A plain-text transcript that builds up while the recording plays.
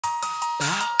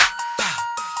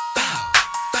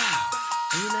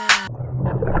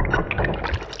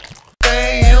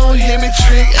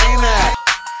trick, ain't I?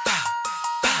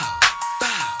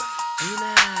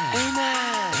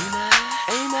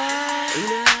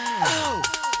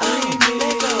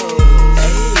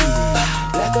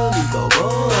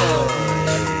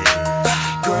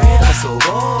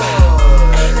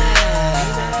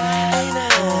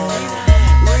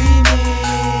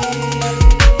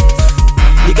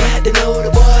 You got to know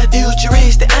the boy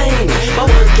futuristic, ain't it? My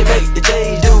work can make the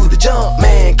J do the jump,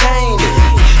 man, can't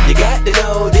it? You got to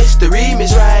know this the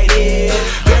remix right here.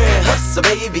 Grand hustle,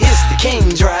 baby, it's the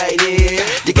Kings right here.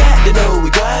 You got to know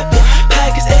we guap it,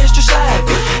 package extra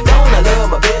sloppy. Don't I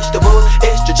love my vegetables,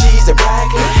 extra cheese and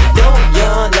broccoli? Don't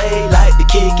young lay like to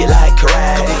kick it like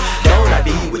karate? Don't I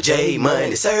be with J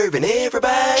Money serving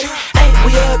everybody? Ain't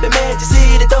we up in Magic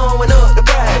City throwing up the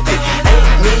profit?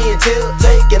 Ain't me and Tip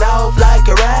taking off like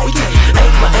a rocket?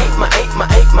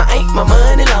 Ain't my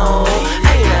money long?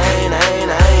 Ain't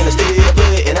I still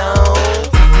putting on?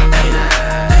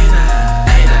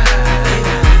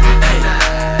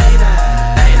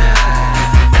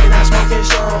 Ain't I smoking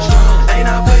strong? Ain't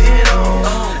I putting on?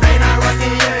 Ain't I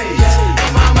rocking yays?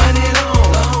 Ain't my money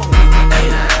long?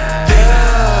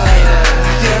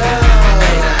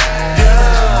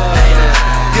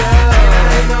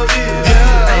 Ain't no view?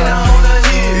 Ain't I on the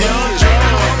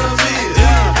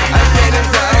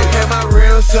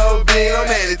hill? So big, I'm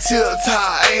at the tip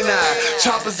top, ain't I?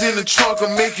 Choppers in the trunk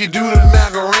will make you do the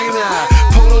Macarena.